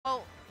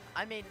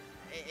I mean,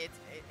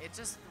 it's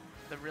just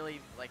the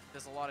really like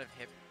there's a lot of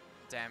hip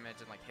damage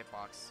and like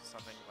hitbox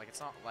something like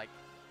it's not like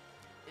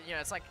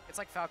it's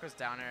like Falco's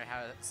downer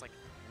how it's like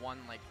one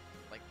like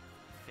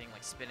thing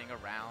like spinning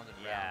around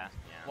and round.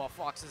 Yeah. While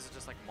Fox's is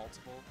just like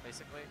multiple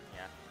basically.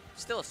 Yeah.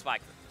 Still a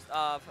spike.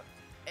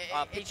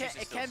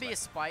 It can be a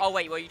spike. Oh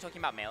wait, were you talking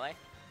about melee?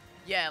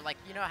 Yeah, like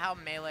you know how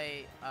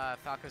melee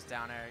Falco's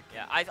downer.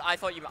 Yeah, I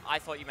thought you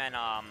meant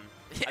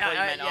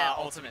yeah,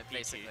 ultimate Pichu.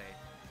 Basically.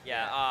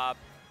 Yeah.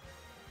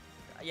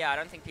 Yeah, I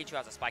don't think Pichu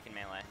has a spike in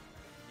melee.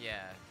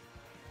 Yeah.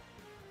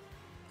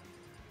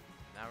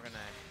 Now we're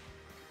gonna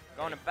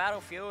go on to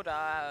Battlefield,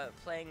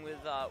 playing with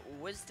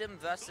Wisdom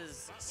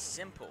versus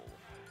Simple. I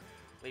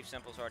believe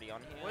Simple's already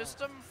on here.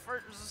 Wisdom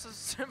versus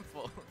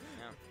Simple.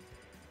 Yeah.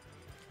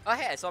 Oh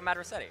hey, I saw Matt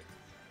Rossetti.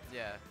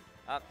 Yeah.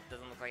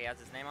 Doesn't look like he has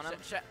his name on him.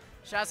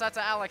 Shouts out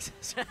to Alex.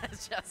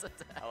 Shouts out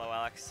to Hello,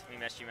 Alex. We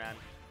missed you, man.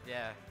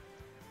 Yeah.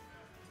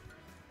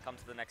 Come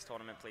to the next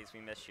tournament, please. We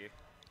miss you.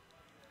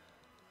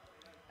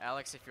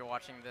 Alex, if you're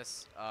watching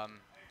this,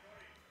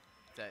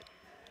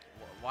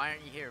 why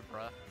aren't you here,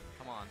 bruh?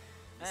 Come on.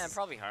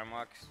 Probably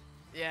homework.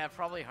 Yeah,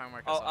 probably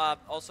homework. Or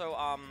something. Also,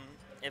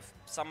 if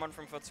someone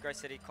from Footscray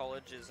City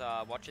College is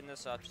watching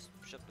this,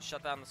 just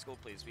shut down the school,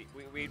 please.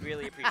 We'd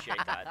really appreciate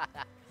that.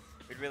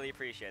 We'd really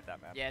appreciate that,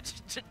 man. Yeah,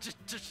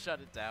 just shut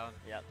it down.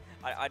 Yeah.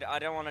 I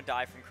don't want to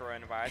die from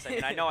coronavirus. I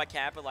mean, I know I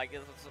can't, but like,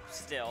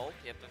 still.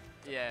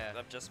 Yeah.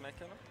 I'm just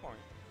making a point.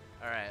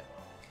 All right.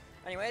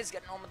 Anyways,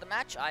 getting on with the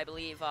match. I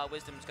believe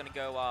Wisdom's going to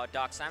go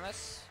Dark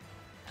Samus.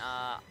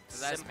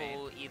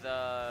 Simple,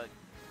 either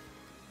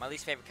my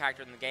least favorite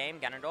character in the game,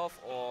 Ganondorf,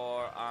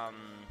 or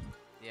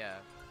yeah,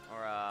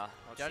 or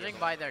judging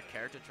by their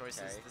character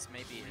choices, this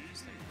may be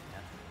interesting.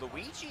 Yeah.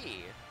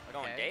 Luigi, we're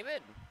going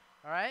David.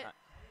 All right.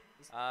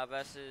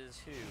 Versus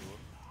who?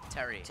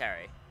 Terry.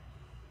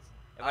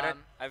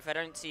 If I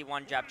don't see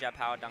one jab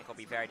power dunk, I'll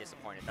be very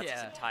disappointed. That's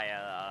his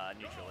entire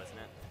neutral, isn't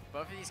it?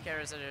 Both of these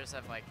characters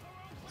have like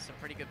some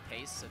pretty good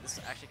pace, so this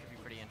actually could be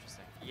pretty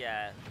interesting.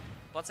 Yeah.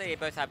 Let's say they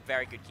both have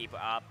very good keeper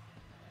up.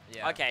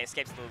 Yeah. Okay,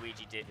 escapes the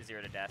Luigi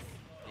 0 to death.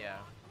 Yeah.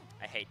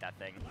 I hate that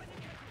thing.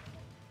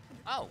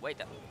 Oh, wait.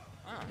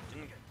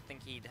 Didn't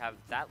think he'd have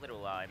that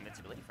little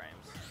invincibility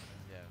frames.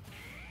 Yeah.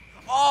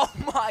 Oh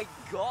my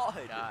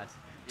god!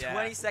 Yeah.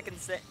 20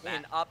 seconds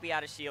in, up be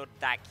out of shield,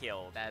 that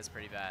killed. That is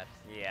pretty bad.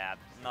 Yeah,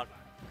 not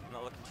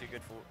looking too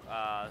good for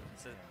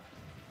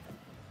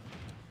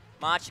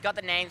March, you got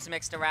the names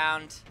mixed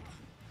around.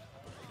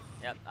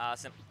 Yep,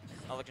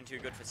 not looking too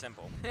good for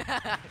Simple.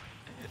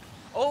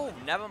 Oh,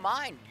 never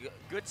mind.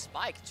 Good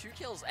spike. 2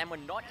 kills, and we're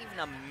not even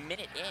a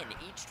minute in.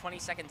 Each 20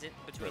 seconds in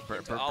between.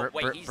 Oh,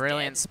 wait, he's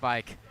brilliant dead.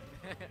 spike.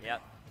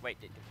 Yep. Wait,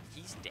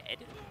 he's dead?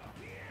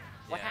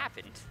 What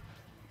happened?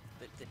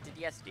 Did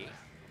he SD?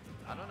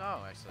 I don't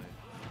know, actually.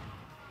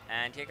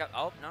 And here comes.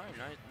 Oh, no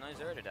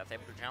 0 to death.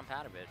 Able to jump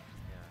out of it.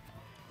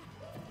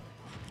 Yeah.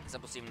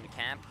 Simple seeming to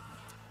camp.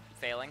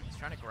 Failing. He's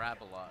trying to grab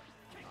a lot,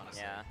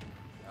 honestly. Yeah.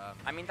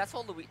 I mean, that's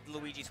all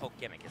Luigi's whole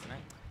gimmick, isn't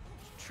it?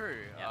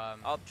 True. Yeah.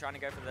 Trying to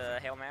go for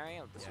the Hail Mary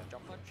or the sort of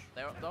jump punch.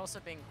 They're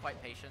also being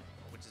quite patient,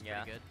 which is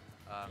pretty good.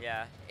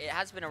 Yeah. It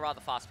has been a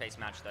rather fast-paced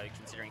match, though,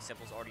 considering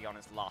Simple's already on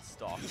his last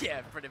stock.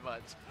 Yeah, pretty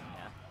much.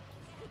 Yeah.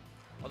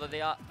 Although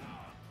they are...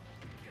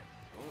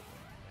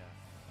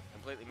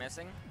 completely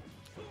missing.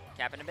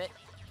 Capping a bit.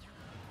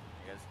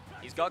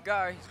 He's got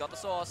go. He's got the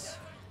sauce.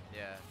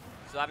 Yeah.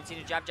 Still haven't seen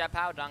a jab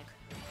power dunk.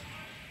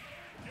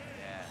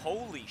 Yeah.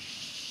 Holy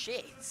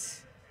shit.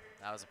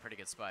 That was a pretty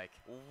good spike.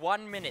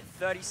 1 minute,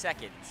 30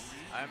 seconds.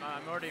 I'm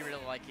already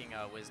really liking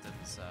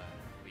Wisdom's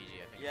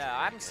Luigi, I think. Yeah,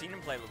 I haven't seen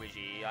him play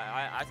Luigi.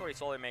 I thought he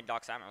solely made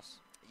Dark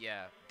Samus.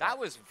 Yeah. That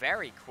was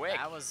very quick.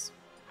 That was...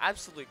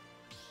 absolute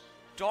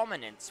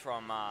dominance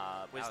from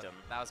Wisdom.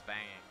 That was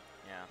banging.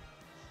 Yeah.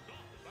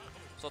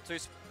 So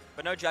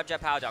but no jab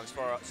power dunks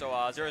for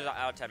 0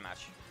 out of 10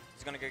 match.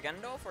 He's gonna go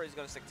Ganondorf or he's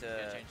gonna stick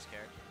to change his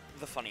character.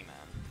 The funny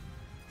man.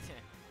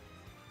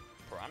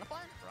 Piranha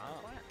Plant?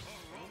 Piranha Plant?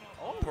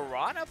 Oh,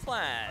 Piranha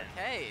Plant.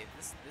 Okay,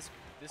 this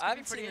could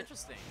be pretty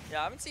interesting.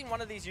 Yeah, I haven't seen one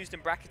of these used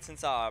in brackets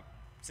since when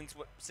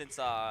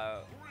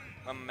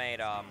we made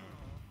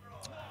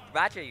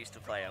Badger used to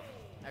play him.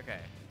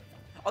 Okay.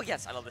 Oh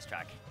yes, I love this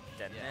track.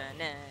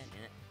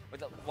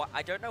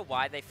 I don't know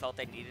why they felt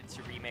they needed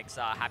to remix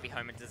Happy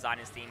Home and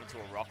Designer's theme into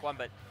a rock one,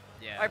 but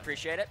yeah, I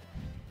appreciate it.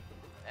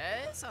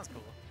 It sounds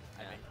cool.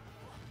 I think.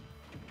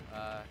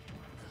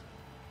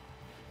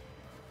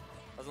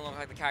 Doesn't look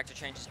like the character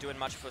change is doing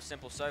much for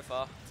Simple so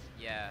far.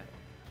 Yeah.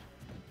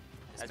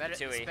 This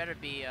better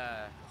be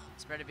a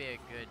good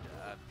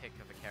pick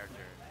of a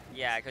character.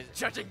 Yeah, because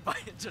judging by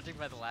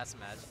the last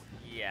match.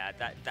 Yeah,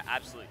 the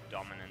absolute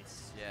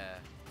dominance. Yeah.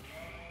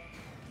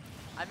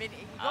 I mean,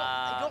 he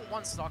got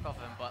one stock off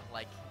him, but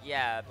like.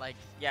 Yeah, it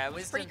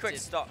was pretty quick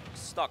stock,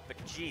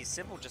 but geez,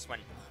 Simple just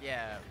went.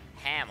 Yeah.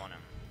 Ham on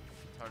him.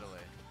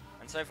 Totally.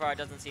 And so far, it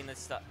doesn't seem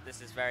this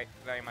has very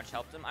much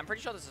helped him. I'm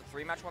pretty sure this is a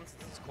 3-match one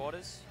since it's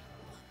quarters.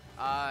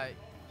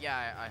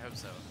 Yeah, I hope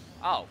so.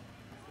 Oh.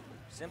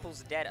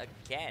 Simple's dead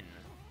again.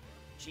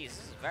 Jeez, this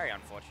is very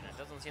unfortunate.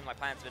 Doesn't seem like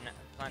Plant's been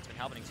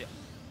helping too.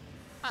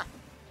 Huh.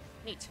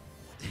 Neat.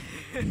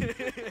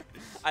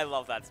 I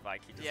love that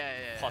spike. He just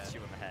plots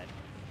you in the head.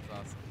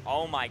 That's awesome.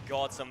 Oh my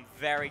god, some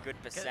very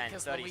good percent.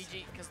 Because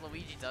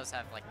Luigi does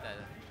have like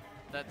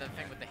the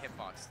thing with the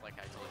hitbox, like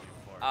I told you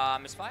before.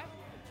 Misfire?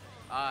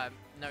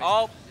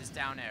 No. It's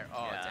down air.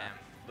 Oh yeah.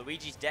 damn.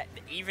 Luigi's dead.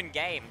 Even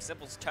game.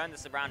 Simple's turned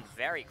this around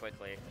very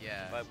quickly.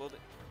 Yeah. But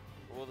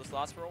will this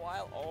last for a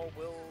while, or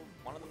will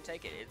one of them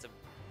take it? It's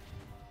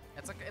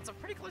a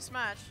pretty close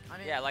match. I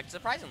mean. Yeah, like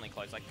surprisingly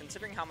close. Like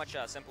considering how much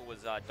Simple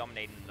was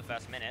dominating in the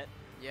first minute.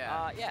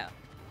 Yeah. Yeah.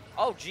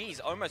 Oh geez,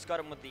 almost got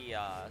him with the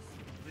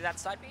did that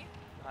side B?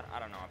 I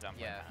don't know if I'm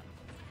playing that.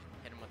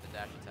 Hit him with the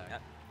dash attack.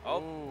 Yep.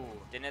 Oh,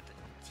 didn't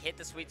hit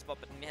the sweet spot,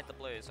 but didn't hit the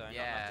blue, so not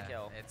enough to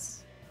kill.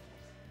 It's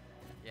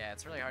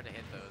really hard to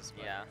hit those.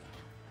 But yeah.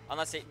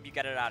 Unless you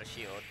get it out of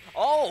shield.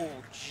 Oh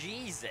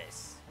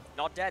Jesus!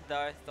 Not dead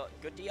though.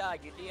 Good DI,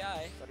 good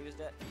DI. Thought he was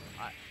dead.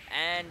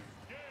 And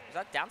is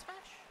that down smash?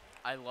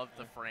 I love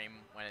the frame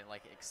when it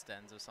like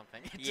extends or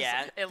something.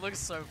 It looks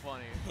so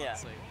funny. Yeah.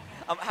 Honestly.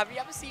 Have you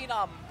ever seen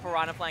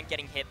Piranha Plant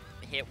getting hit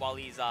while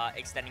he's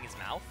extending his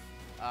mouth?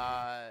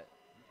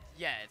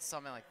 Yeah, it's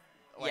something like.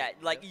 Yeah,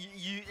 like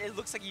you. It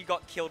looks like you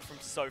got killed from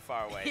so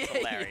far away. It's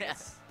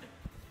hilarious.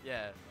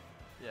 Yeah,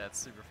 it's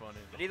super funny.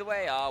 But either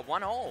way,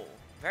 1-0.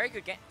 Very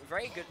good game.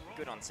 Very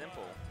good on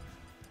Simple.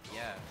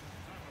 Yeah.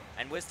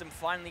 And Wisdom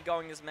finally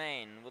going as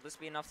main. Will this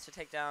be enough to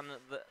take down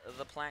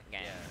the Plant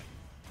game?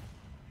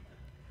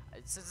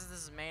 Yeah. Since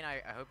this is main,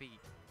 I hope he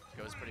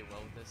goes pretty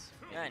well with this.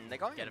 Yeah, and they're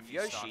going get with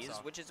Yoshi's,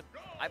 which is,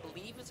 I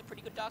believe, is a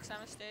pretty good Dark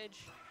Samus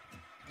stage.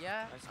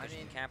 Yeah, I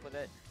mean, camp with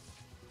it.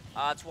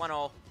 It's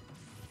 1-0.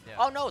 Yeah.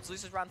 Oh no, it's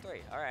losers round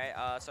 3. All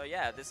right. So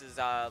yeah, this is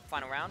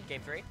final round,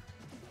 game 3.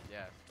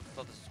 Yeah.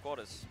 Thought this was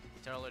quarters.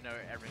 You totally know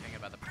everything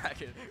about the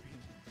bracket.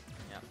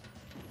 Yeah.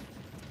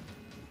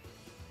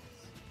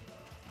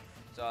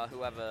 So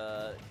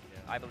whoever,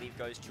 I believe,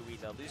 goes to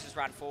either losers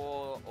round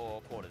 4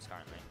 or quarters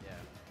currently. Yeah.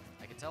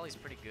 I can tell he's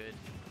pretty good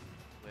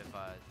with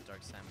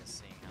Dark Samus,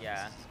 seeing how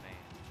Yeah. this is made.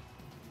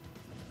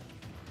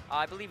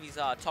 I believe he's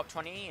top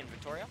 20 in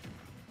Victoria.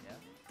 Yeah.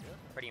 Good.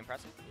 Pretty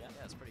impressive. Yeah.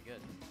 Yeah, it's pretty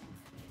good.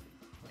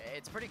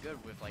 It's pretty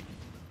good with like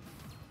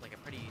a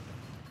pretty.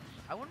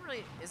 I wouldn't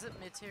really. Is it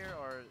mid tier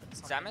or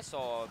something? Samus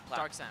or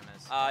Dark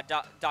Samus?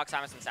 Dark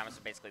Samus and Samus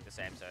are basically the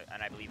same. So,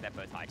 and I believe they're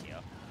both high tier.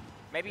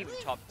 Maybe even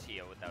top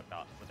tier with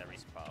their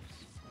recent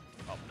buffs.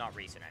 Well, not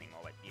recent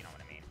anymore, but you know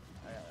what I mean.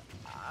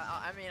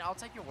 I mean, I'll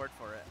take your word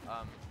for it.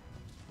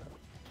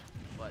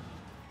 But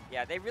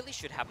yeah, they really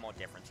should have more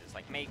differences.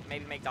 Like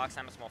maybe make Dark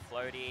Samus more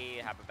floaty,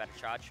 have a better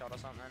charge shot or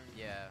something.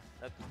 yeah.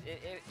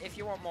 If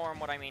you want more on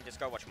what I mean, just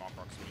go watch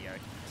Mokrok's video.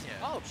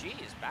 Yeah. Oh,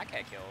 jeez, back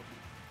air killed.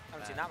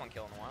 Haven't seen that one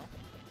kill in a while.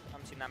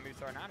 Haven't seen that move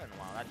thrown out in a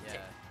while.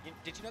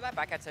 Did you know that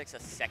back air takes a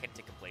second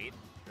to complete?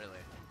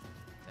 Really?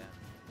 Damn.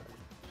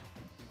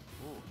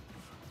 Ooh.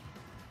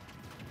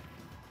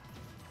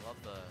 I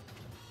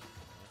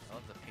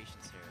love the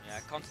patience here. Yeah,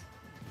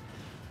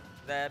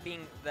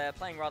 they're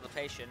playing rather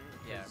patient.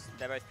 Yeah.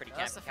 They're both pretty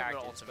That's the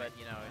characters. ultimate,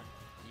 you know.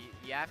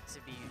 You have to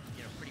be,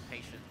 pretty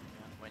patient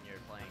when you're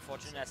playing.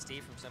 Unfortunate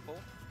SD from Simple.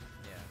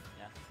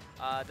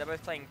 Yeah. They're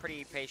both playing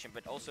pretty patient,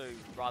 but also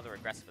rather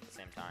aggressive at the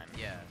same time.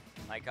 Yeah.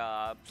 Like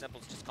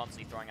Simple's just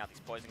constantly throwing out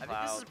these poison clouds. I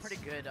think this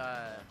is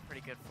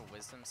pretty good for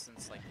Wisdom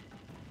since like.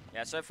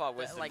 Yeah, so far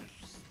Wisdom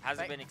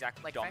hasn't been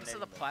exactly like dominating. thanks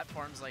to the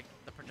platforms, like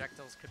the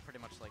projectiles could pretty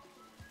much like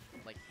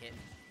hit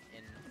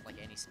in like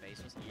any space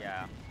or something.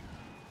 Yeah.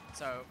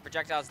 So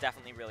projectiles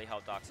definitely really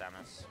helped Dark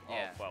Samus.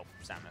 Yeah. Oh, well,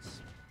 Samus.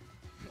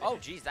 Oh,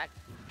 geez, that.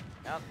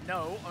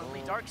 No,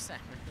 only Dark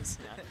Samus.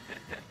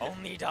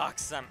 Only Dark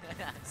Samus.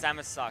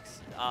 Samus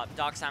sucks.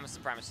 Dark Samus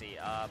supremacy.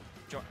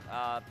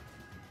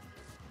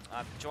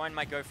 Join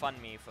my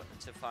GoFundMe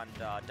to fund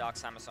Dark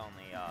Samus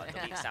only.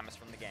 Delete Samus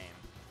from the game.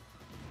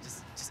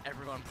 Just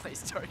everyone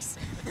plays Dark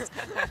Samus.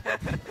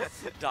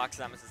 Dark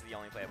Samus is the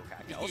only playable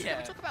character. Also, Yeah.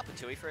 can we talk about the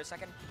Tui for a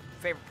second?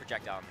 Favorite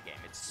projectile in the game.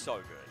 It's so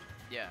good.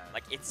 Yeah.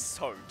 Like, it's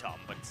so dumb,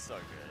 but it's so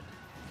good.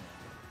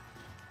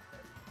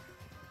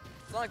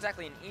 It's not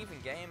exactly an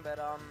even game, but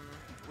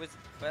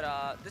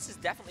this is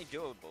definitely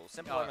doable.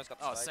 Simple almost got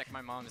the Oh, spike. sick!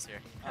 My mom is here.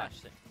 Oh,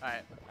 shit. All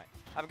right.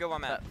 Have a good one,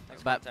 man.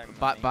 Thanks for taking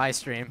my money. Bye,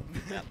 stream.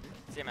 Yep.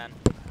 See you, man.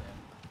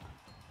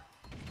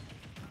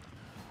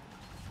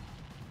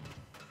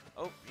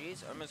 Oh,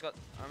 jeez, almost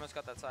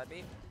got that side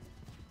B.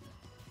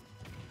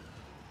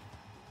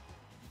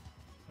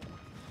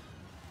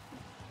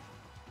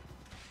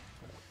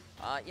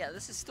 Yeah,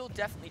 this is still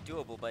definitely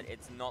doable, but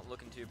it's not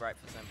looking too bright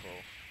for Simple.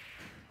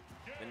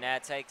 The Nair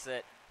takes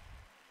it.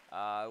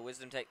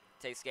 Wisdom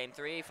takes game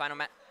 3. Final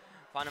match.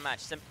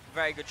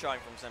 Very good showing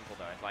from Simple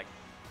though. Like,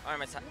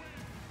 almost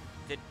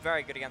did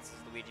very good against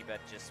Luigi,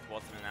 but just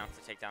wasn't enough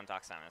to take down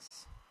Dark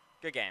Samus.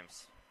 Good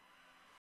games.